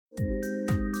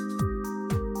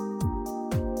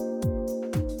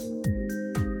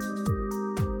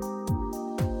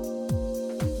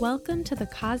Welcome to The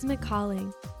Cosmic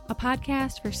Calling, a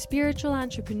podcast for spiritual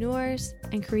entrepreneurs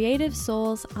and creative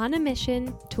souls on a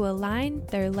mission to align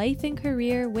their life and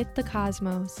career with the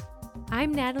cosmos.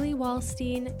 I'm Natalie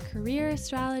Wallstein, career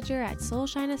astrologer at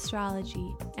Soulshine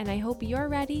Astrology, and I hope you're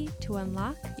ready to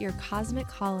unlock your cosmic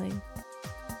calling.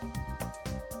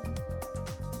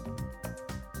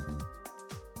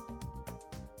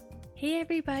 Hey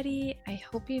everybody, I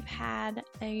hope you've had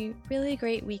a really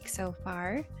great week so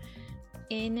far.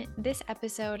 In this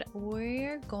episode,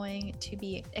 we're going to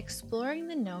be exploring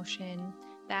the notion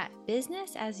that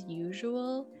business as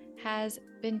usual has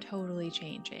been totally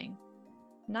changing.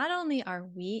 Not only are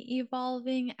we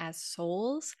evolving as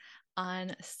souls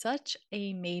on such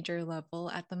a major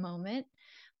level at the moment,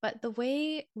 but the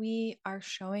way we are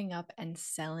showing up and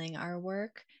selling our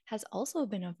work has also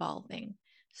been evolving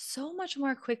so much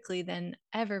more quickly than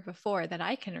ever before that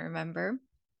I can remember.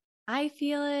 I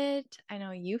feel it. I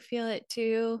know you feel it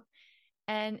too.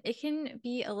 And it can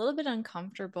be a little bit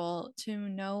uncomfortable to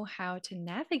know how to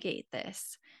navigate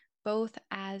this, both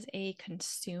as a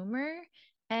consumer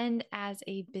and as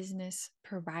a business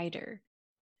provider,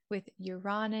 with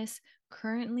Uranus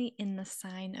currently in the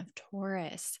sign of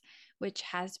Taurus, which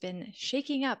has been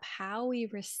shaking up how we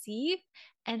receive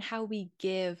and how we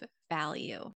give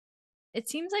value. It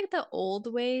seems like the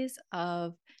old ways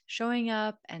of showing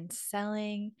up and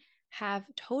selling have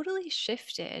totally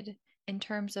shifted in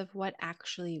terms of what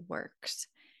actually works.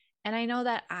 And I know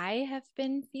that I have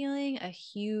been feeling a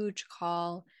huge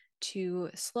call to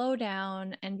slow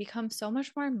down and become so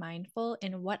much more mindful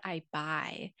in what I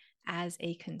buy as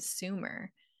a consumer.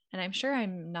 And I'm sure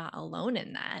I'm not alone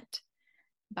in that.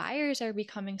 Buyers are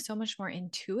becoming so much more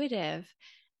intuitive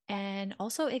and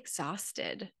also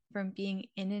exhausted from being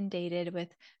inundated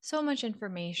with so much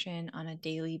information on a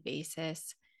daily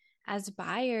basis. As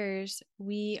buyers,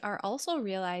 we are also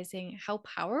realizing how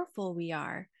powerful we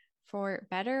are, for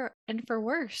better and for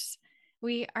worse.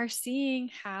 We are seeing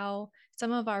how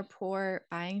some of our poor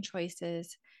buying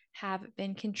choices have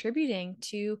been contributing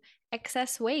to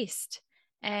excess waste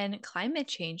and climate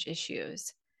change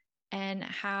issues, and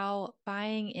how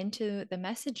buying into the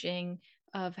messaging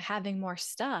of having more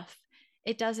stuff,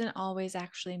 it doesn't always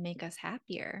actually make us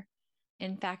happier.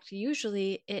 In fact,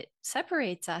 usually it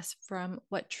separates us from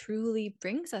what truly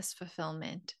brings us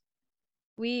fulfillment.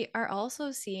 We are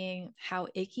also seeing how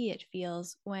icky it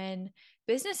feels when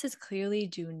businesses clearly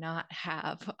do not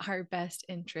have our best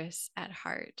interests at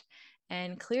heart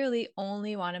and clearly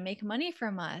only want to make money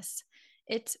from us.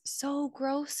 It's so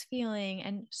gross feeling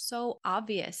and so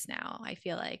obvious now, I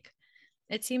feel like.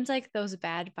 It seems like those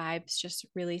bad vibes just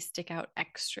really stick out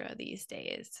extra these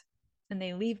days, and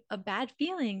they leave a bad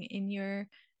feeling in your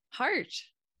heart.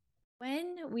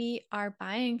 When we are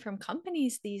buying from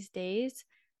companies these days,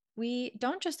 we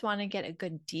don't just want to get a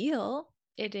good deal.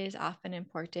 It is often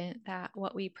important that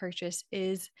what we purchase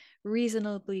is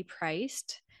reasonably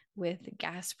priced, with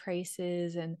gas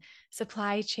prices and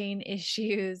supply chain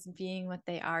issues being what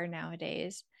they are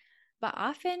nowadays. But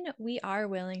often we are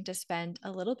willing to spend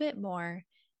a little bit more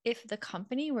if the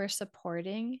company we're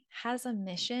supporting has a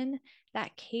mission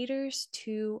that caters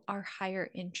to our higher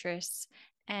interests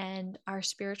and our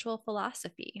spiritual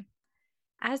philosophy.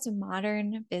 As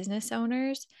modern business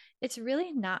owners, it's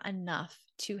really not enough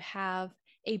to have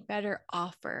a better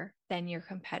offer than your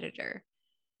competitor.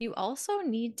 You also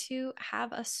need to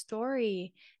have a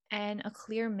story and a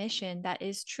clear mission that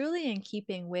is truly in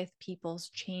keeping with people's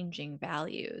changing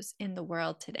values in the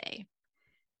world today.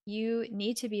 You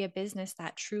need to be a business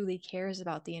that truly cares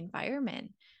about the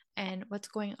environment and what's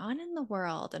going on in the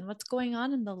world and what's going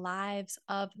on in the lives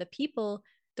of the people,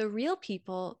 the real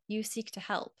people you seek to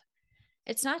help.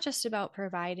 It's not just about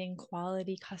providing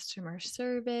quality customer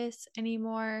service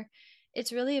anymore.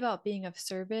 It's really about being of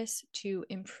service to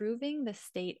improving the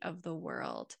state of the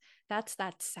world. That's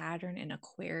that Saturn and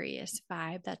Aquarius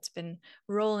vibe that's been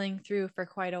rolling through for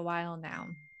quite a while now.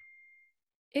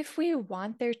 If we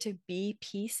want there to be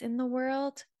peace in the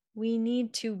world, we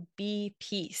need to be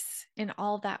peace in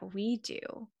all that we do,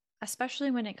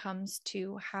 especially when it comes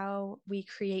to how we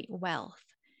create wealth,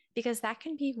 because that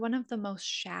can be one of the most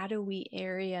shadowy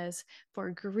areas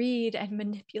for greed and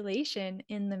manipulation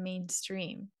in the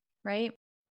mainstream, right?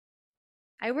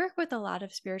 I work with a lot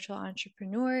of spiritual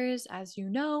entrepreneurs, as you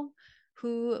know,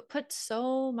 who put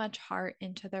so much heart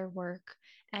into their work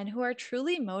and who are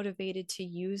truly motivated to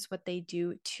use what they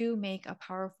do to make a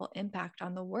powerful impact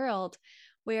on the world,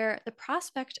 where the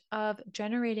prospect of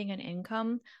generating an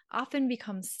income often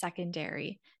becomes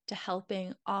secondary to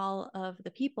helping all of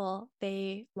the people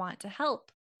they want to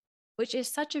help. which is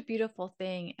such a beautiful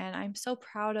thing. And I'm so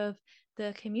proud of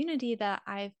the community that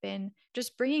I've been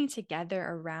just bringing together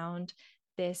around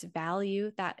this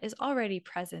value that is already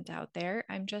present out there.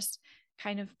 I'm just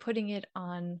kind of putting it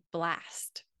on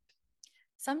blast.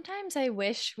 Sometimes I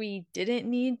wish we didn't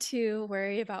need to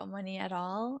worry about money at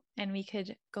all and we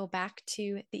could go back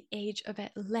to the age of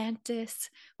Atlantis,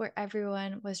 where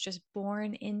everyone was just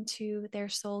born into their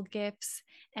soul gifts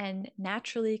and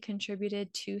naturally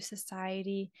contributed to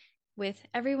society, with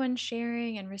everyone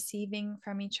sharing and receiving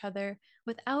from each other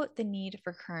without the need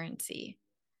for currency.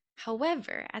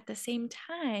 However, at the same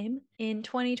time, in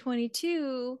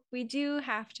 2022, we do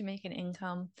have to make an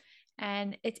income.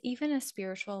 And it's even a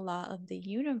spiritual law of the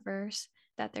universe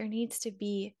that there needs to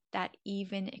be that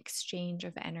even exchange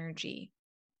of energy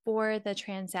for the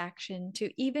transaction to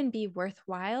even be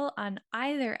worthwhile on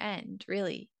either end,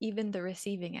 really, even the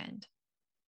receiving end.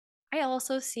 I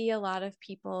also see a lot of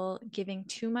people giving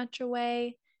too much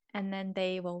away, and then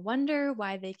they will wonder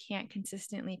why they can't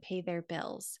consistently pay their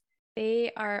bills.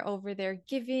 They are over there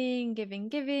giving, giving,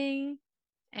 giving,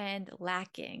 and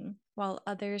lacking, while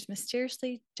others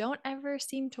mysteriously don't ever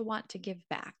seem to want to give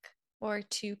back or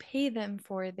to pay them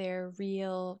for their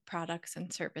real products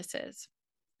and services.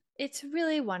 It's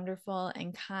really wonderful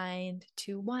and kind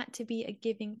to want to be a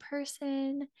giving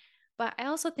person, but I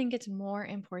also think it's more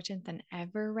important than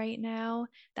ever right now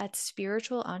that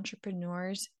spiritual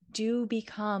entrepreneurs do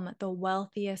become the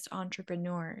wealthiest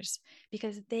entrepreneurs,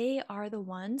 because they are the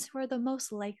ones who are the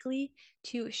most likely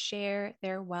to share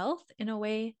their wealth in a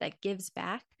way that gives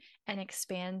back and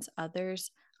expands others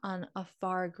on a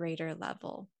far greater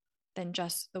level than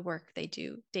just the work they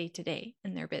do day to day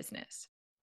in their business.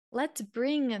 Let's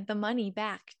bring the money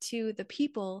back to the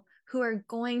people who are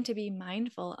going to be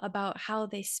mindful about how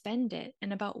they spend it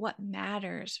and about what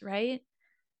matters, right?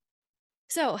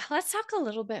 So let's talk a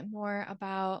little bit more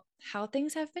about how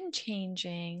things have been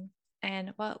changing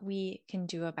and what we can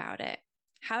do about it.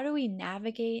 How do we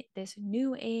navigate this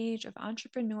new age of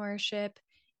entrepreneurship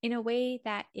in a way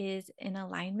that is in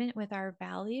alignment with our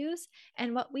values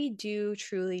and what we do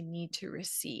truly need to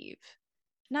receive?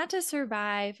 Not to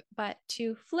survive, but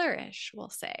to flourish, we'll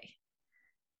say.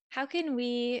 How can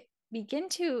we begin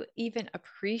to even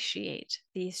appreciate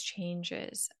these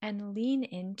changes and lean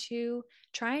into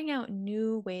trying out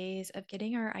new ways of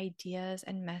getting our ideas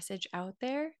and message out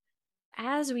there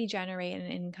as we generate an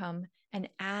income and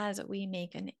as we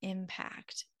make an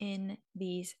impact in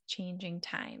these changing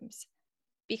times?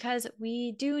 Because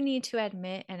we do need to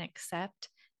admit and accept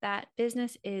that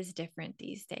business is different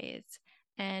these days,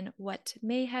 and what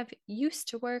may have used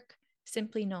to work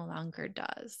simply no longer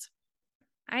does.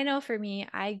 I know for me,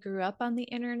 I grew up on the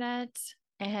internet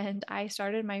and I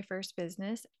started my first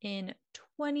business in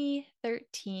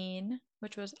 2013,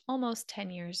 which was almost 10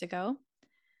 years ago.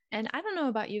 And I don't know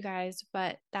about you guys,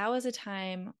 but that was a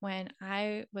time when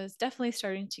I was definitely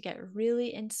starting to get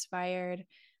really inspired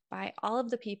by all of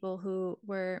the people who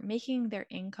were making their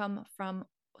income from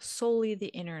solely the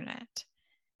internet.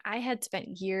 I had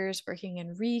spent years working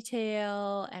in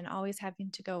retail and always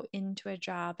having to go into a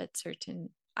job at certain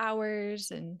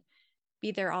hours and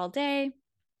be there all day.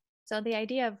 So the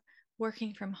idea of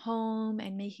working from home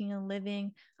and making a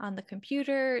living on the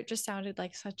computer just sounded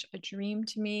like such a dream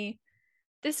to me.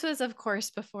 This was, of course,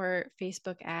 before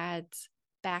Facebook ads,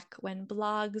 back when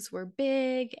blogs were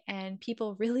big and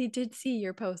people really did see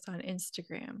your posts on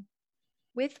Instagram.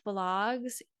 With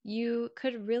blogs, you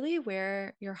could really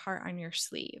wear your heart on your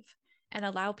sleeve and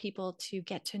allow people to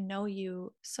get to know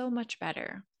you so much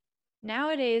better.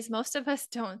 Nowadays, most of us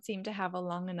don't seem to have a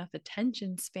long enough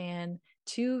attention span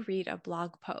to read a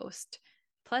blog post.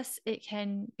 Plus, it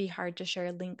can be hard to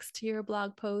share links to your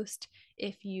blog post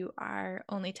if you are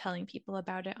only telling people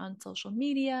about it on social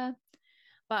media.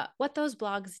 But what those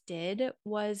blogs did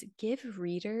was give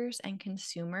readers and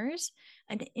consumers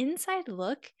an inside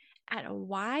look at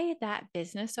why that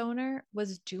business owner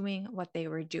was doing what they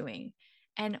were doing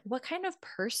and what kind of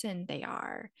person they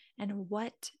are and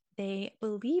what they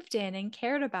believed in and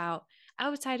cared about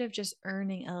outside of just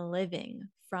earning a living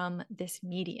from this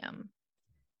medium.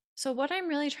 So, what I'm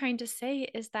really trying to say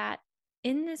is that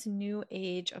in this new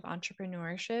age of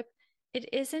entrepreneurship, it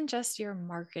isn't just your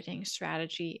marketing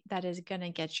strategy that is going to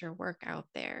get your work out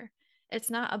there. It's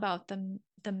not about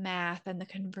the math and the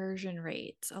conversion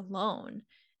rates alone.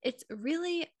 It's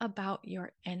really about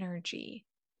your energy.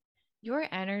 Your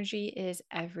energy is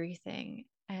everything.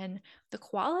 And the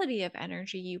quality of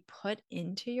energy you put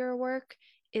into your work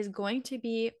is going to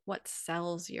be what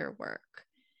sells your work.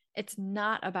 It's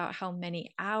not about how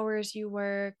many hours you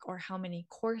work or how many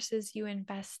courses you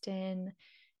invest in.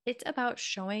 It's about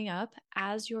showing up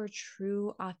as your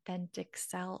true, authentic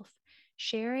self,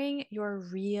 sharing your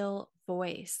real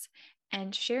voice,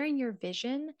 and sharing your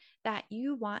vision that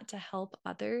you want to help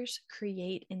others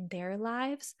create in their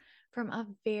lives from a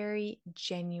very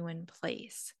genuine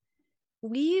place.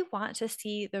 We want to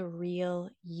see the real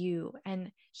you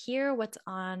and hear what's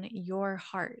on your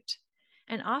heart.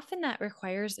 And often that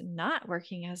requires not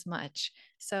working as much.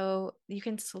 So you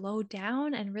can slow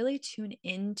down and really tune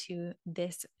into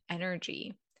this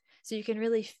energy. So you can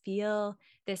really feel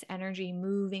this energy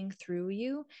moving through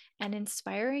you and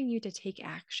inspiring you to take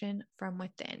action from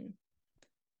within.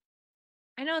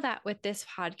 I know that with this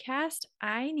podcast,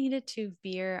 I needed to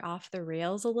veer off the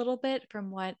rails a little bit from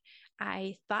what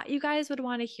I thought you guys would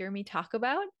want to hear me talk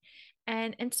about,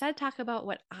 and instead talk about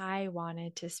what I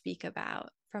wanted to speak about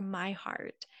from my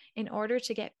heart in order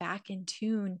to get back in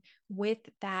tune with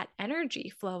that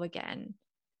energy flow again.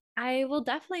 I will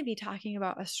definitely be talking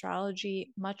about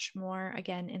astrology much more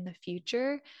again in the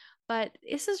future, but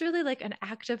this is really like an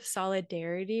act of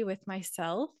solidarity with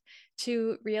myself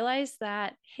to realize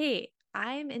that, hey,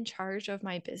 I'm in charge of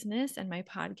my business and my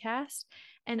podcast,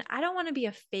 and I don't want to be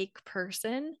a fake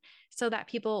person so that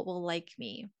people will like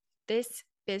me. This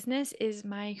business is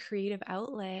my creative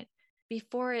outlet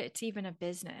before it's even a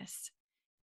business.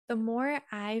 The more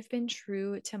I've been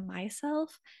true to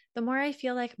myself, the more I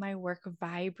feel like my work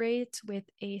vibrates with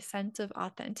a sense of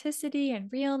authenticity and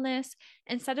realness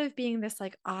instead of being this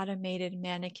like automated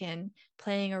mannequin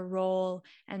playing a role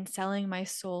and selling my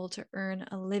soul to earn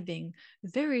a living,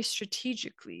 very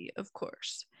strategically, of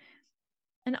course.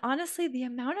 And honestly, the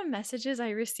amount of messages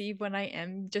I receive when I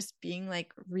am just being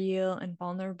like real and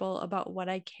vulnerable about what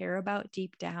I care about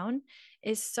deep down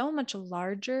is so much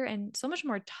larger and so much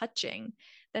more touching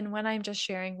than when I'm just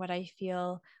sharing what I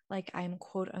feel like I'm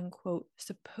quote unquote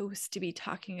supposed to be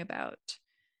talking about.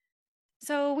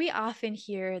 So we often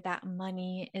hear that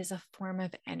money is a form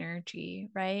of energy,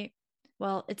 right?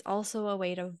 Well, it's also a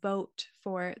way to vote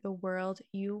for the world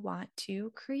you want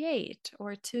to create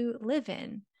or to live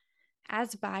in.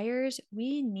 As buyers,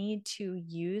 we need to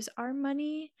use our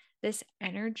money, this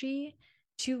energy,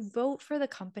 to vote for the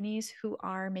companies who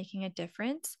are making a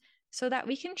difference so that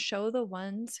we can show the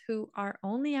ones who are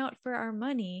only out for our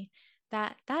money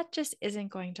that that just isn't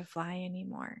going to fly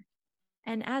anymore.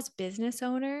 And as business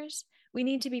owners, we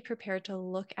need to be prepared to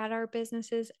look at our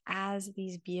businesses as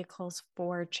these vehicles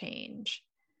for change.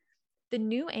 The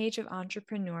new age of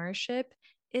entrepreneurship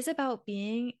is about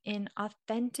being in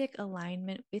authentic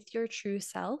alignment with your true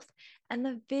self and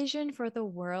the vision for the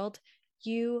world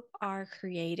you are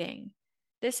creating.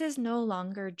 This is no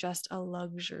longer just a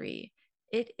luxury,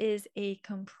 it is a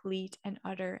complete and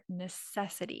utter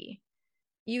necessity.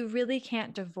 You really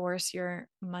can't divorce your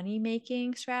money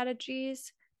making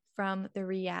strategies from the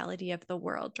reality of the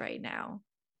world right now.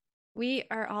 We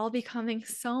are all becoming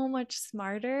so much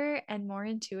smarter and more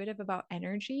intuitive about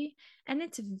energy. And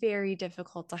it's very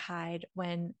difficult to hide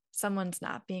when someone's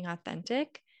not being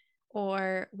authentic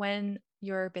or when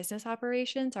your business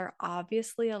operations are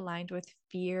obviously aligned with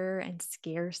fear and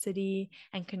scarcity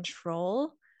and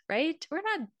control, right? We're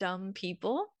not dumb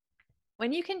people.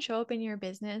 When you can show up in your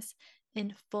business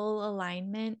in full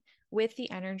alignment with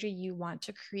the energy you want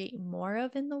to create more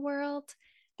of in the world,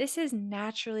 this is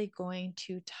naturally going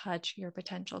to touch your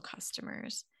potential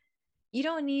customers. You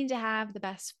don't need to have the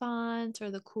best fonts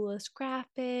or the coolest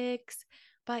graphics,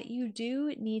 but you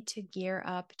do need to gear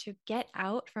up to get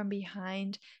out from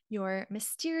behind your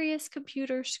mysterious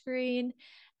computer screen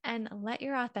and let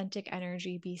your authentic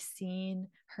energy be seen,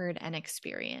 heard, and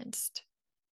experienced.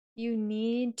 You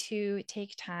need to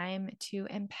take time to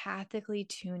empathically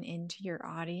tune into your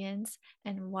audience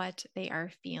and what they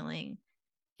are feeling.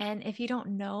 And if you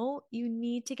don't know, you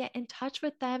need to get in touch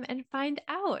with them and find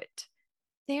out.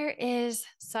 There is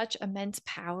such immense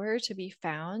power to be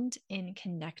found in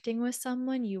connecting with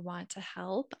someone you want to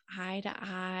help, eye to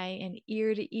eye and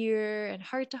ear to ear and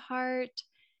heart to heart,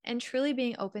 and truly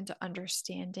being open to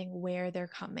understanding where they're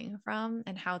coming from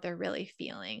and how they're really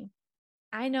feeling.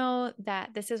 I know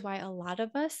that this is why a lot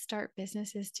of us start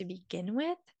businesses to begin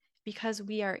with, because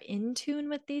we are in tune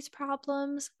with these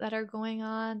problems that are going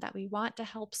on that we want to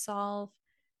help solve.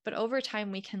 But over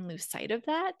time, we can lose sight of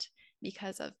that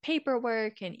because of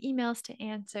paperwork and emails to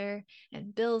answer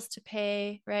and bills to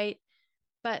pay, right?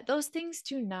 But those things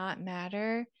do not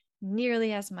matter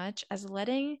nearly as much as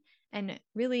letting and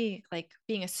really like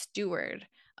being a steward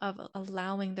of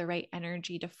allowing the right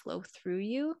energy to flow through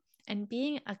you and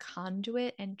being a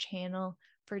conduit and channel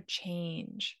for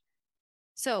change.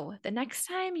 So, the next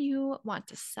time you want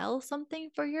to sell something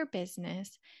for your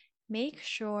business, make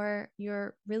sure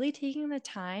you're really taking the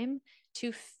time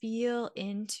to feel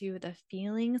into the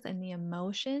feelings and the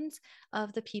emotions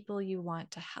of the people you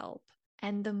want to help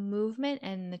and the movement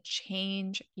and the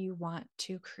change you want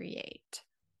to create.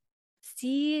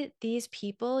 See these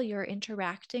people you're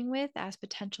interacting with as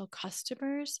potential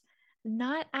customers,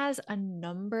 not as a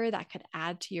number that could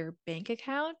add to your bank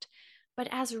account, but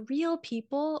as real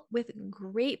people with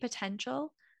great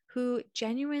potential who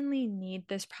genuinely need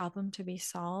this problem to be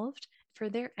solved, for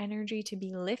their energy to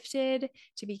be lifted,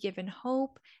 to be given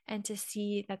hope, and to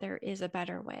see that there is a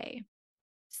better way.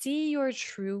 See your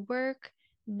true work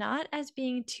not as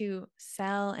being to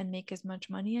sell and make as much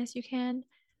money as you can,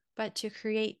 but to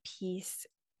create peace.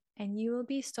 And you will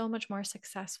be so much more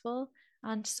successful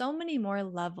on so many more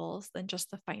levels than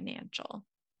just the financial.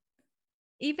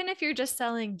 Even if you're just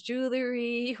selling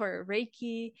jewelry or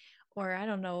Reiki or I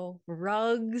don't know,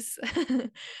 rugs,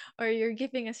 or you're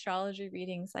giving astrology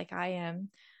readings like I am,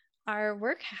 our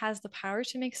work has the power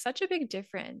to make such a big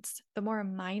difference the more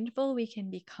mindful we can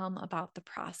become about the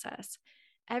process.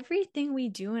 Everything we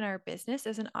do in our business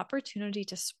is an opportunity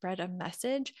to spread a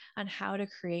message on how to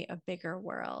create a bigger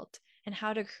world and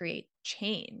how to create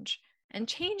change. And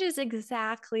change is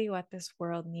exactly what this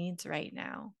world needs right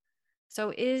now.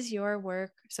 So, is your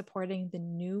work supporting the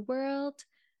new world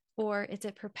or is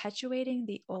it perpetuating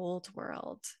the old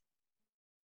world?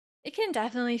 It can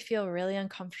definitely feel really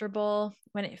uncomfortable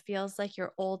when it feels like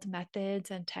your old methods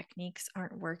and techniques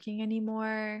aren't working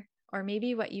anymore, or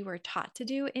maybe what you were taught to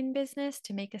do in business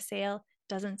to make a sale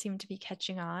doesn't seem to be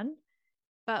catching on.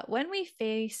 But when we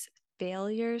face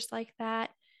failures like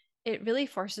that, it really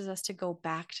forces us to go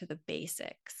back to the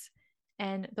basics.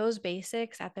 And those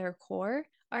basics at their core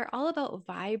are all about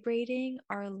vibrating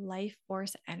our life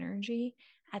force energy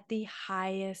at the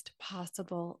highest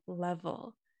possible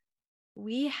level.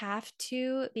 We have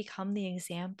to become the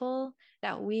example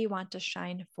that we want to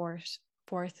shine forth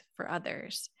for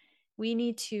others. We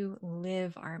need to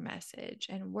live our message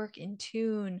and work in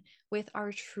tune with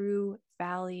our true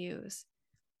values.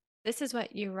 This is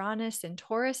what Uranus and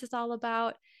Taurus is all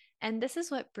about. And this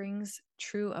is what brings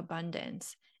true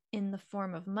abundance in the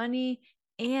form of money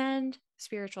and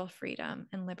spiritual freedom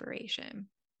and liberation.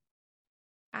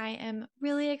 I am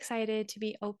really excited to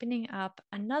be opening up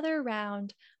another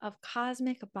round of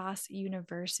Cosmic Boss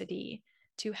University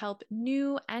to help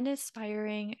new and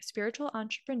aspiring spiritual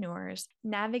entrepreneurs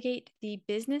navigate the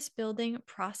business building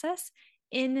process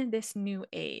in this new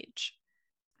age.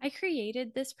 I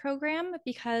created this program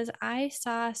because I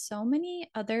saw so many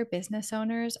other business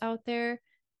owners out there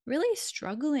really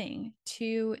struggling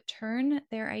to turn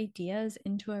their ideas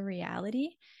into a reality.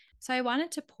 So I wanted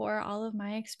to pour all of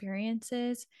my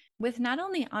experiences with not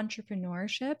only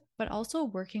entrepreneurship, but also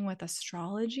working with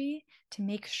astrology to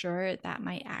make sure that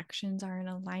my actions are in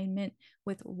alignment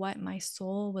with what my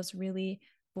soul was really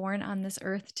born on this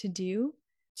earth to do,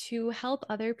 to help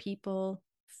other people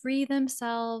free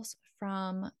themselves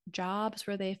from jobs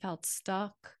where they felt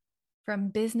stuck, from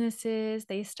businesses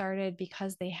they started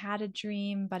because they had a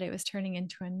dream, but it was turning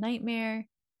into a nightmare,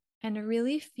 and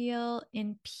really feel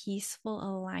in peaceful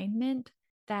alignment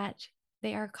that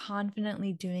they are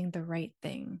confidently doing the right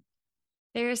thing.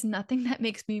 There is nothing that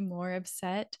makes me more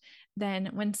upset than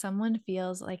when someone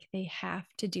feels like they have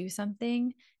to do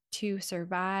something to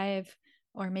survive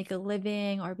or make a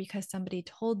living or because somebody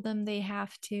told them they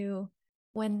have to,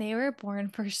 when they were born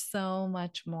for so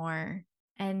much more.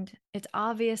 And it's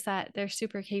obvious that they're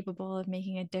super capable of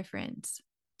making a difference,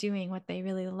 doing what they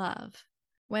really love.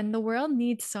 When the world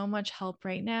needs so much help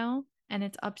right now, and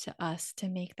it's up to us to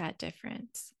make that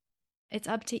difference. It's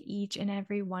up to each and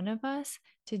every one of us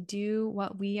to do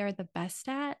what we are the best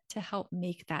at to help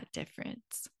make that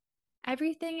difference.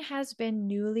 Everything has been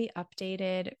newly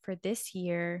updated for this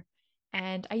year,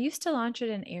 and I used to launch it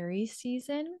in Aries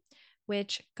season,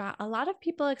 which got a lot of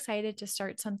people excited to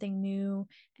start something new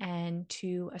and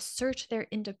to assert their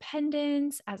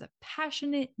independence as a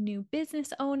passionate new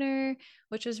business owner,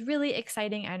 which was really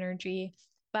exciting energy.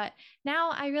 But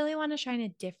now I really want to shine a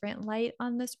different light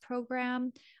on this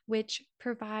program, which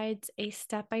provides a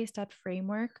step-by-step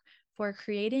framework for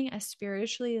creating a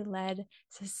spiritually led,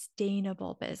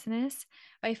 sustainable business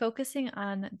by focusing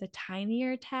on the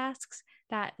tinier tasks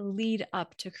that lead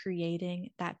up to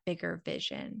creating that bigger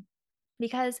vision.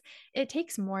 Because it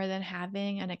takes more than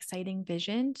having an exciting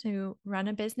vision to run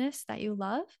a business that you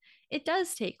love. It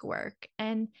does take work,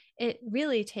 and it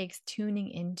really takes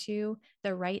tuning into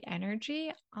the right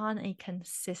energy on a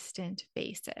consistent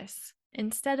basis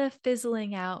instead of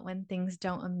fizzling out when things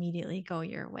don't immediately go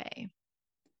your way.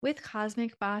 With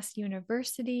Cosmic Boss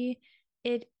University,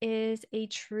 it is a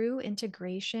true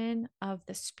integration of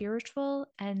the spiritual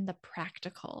and the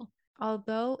practical.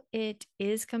 Although it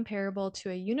is comparable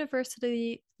to a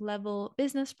university level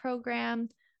business program,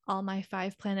 all my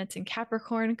 5 planets in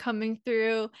Capricorn coming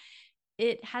through,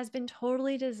 it has been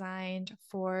totally designed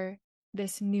for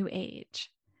this new age.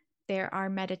 There are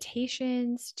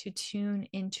meditations to tune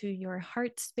into your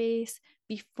heart space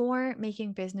before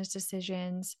making business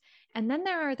decisions. And then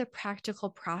there are the practical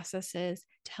processes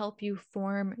to help you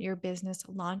form your business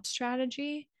launch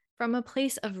strategy from a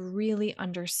place of really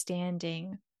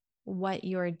understanding what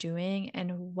you're doing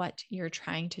and what you're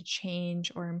trying to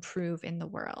change or improve in the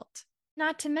world.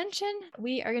 Not to mention,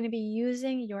 we are going to be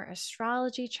using your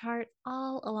astrology chart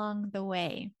all along the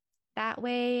way. That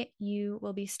way, you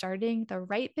will be starting the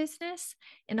right business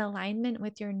in alignment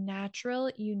with your natural,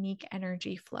 unique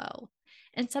energy flow.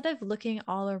 Instead of looking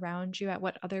all around you at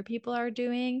what other people are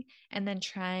doing and then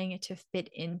trying to fit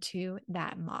into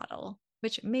that model,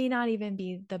 which may not even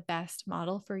be the best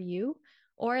model for you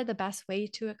or the best way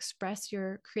to express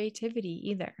your creativity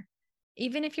either.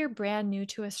 Even if you're brand new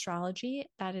to astrology,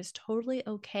 that is totally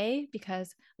okay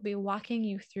because we'll be walking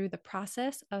you through the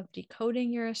process of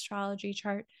decoding your astrology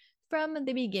chart from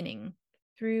the beginning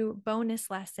through bonus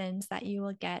lessons that you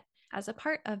will get as a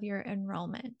part of your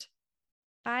enrollment.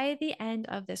 By the end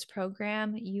of this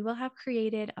program, you will have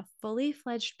created a fully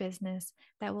fledged business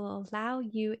that will allow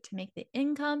you to make the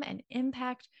income and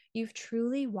impact you've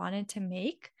truly wanted to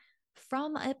make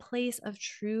from a place of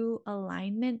true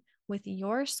alignment with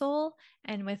your soul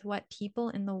and with what people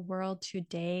in the world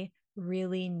today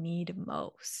really need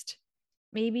most.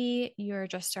 Maybe you're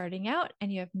just starting out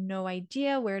and you have no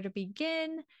idea where to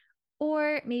begin,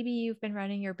 or maybe you've been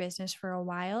running your business for a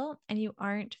while and you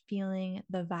aren't feeling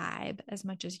the vibe as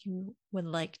much as you would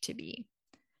like to be.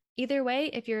 Either way,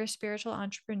 if you're a spiritual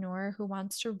entrepreneur who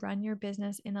wants to run your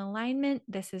business in alignment,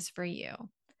 this is for you.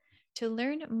 To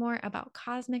learn more about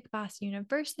Cosmic Boss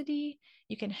University,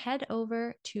 you can head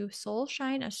over to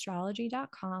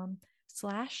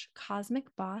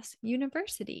soulshineastrology.com/Cosmic Boss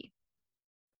University.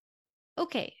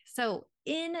 Okay, so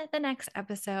in the next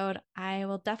episode, I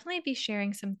will definitely be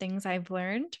sharing some things I've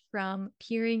learned from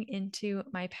peering into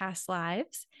my past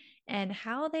lives and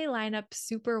how they line up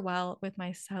super well with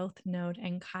my South Node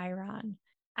and Chiron,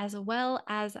 as well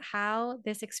as how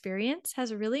this experience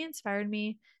has really inspired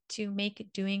me to make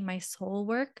doing my soul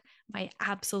work my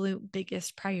absolute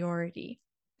biggest priority.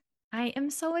 I am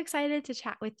so excited to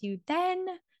chat with you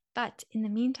then, but in the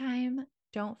meantime,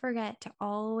 don't forget to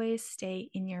always stay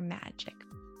in your magic.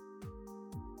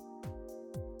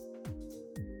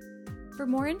 For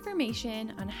more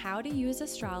information on how to use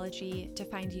astrology to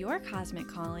find your cosmic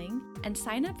calling and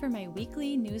sign up for my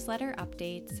weekly newsletter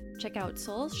updates, check out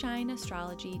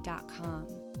soulshineastrology.com.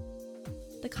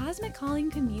 The Cosmic Calling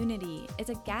community is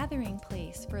a gathering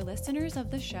place for listeners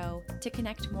of the show to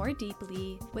connect more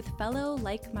deeply with fellow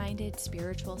like-minded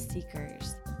spiritual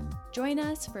seekers. Join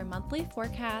us for monthly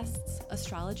forecasts,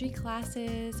 astrology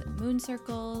classes, moon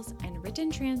circles, and written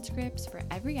transcripts for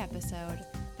every episode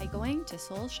by going to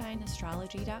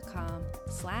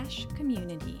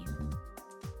soulshineastrology.com/community.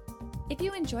 If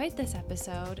you enjoyed this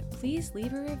episode, please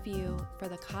leave a review for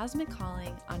The Cosmic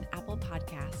Calling on Apple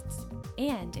Podcasts.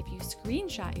 And if you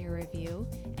screenshot your review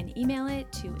and email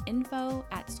it to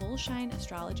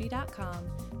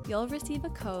info@soulshineastrology.com, you'll receive a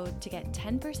code to get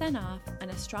 10% off an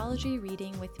astrology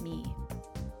reading with me.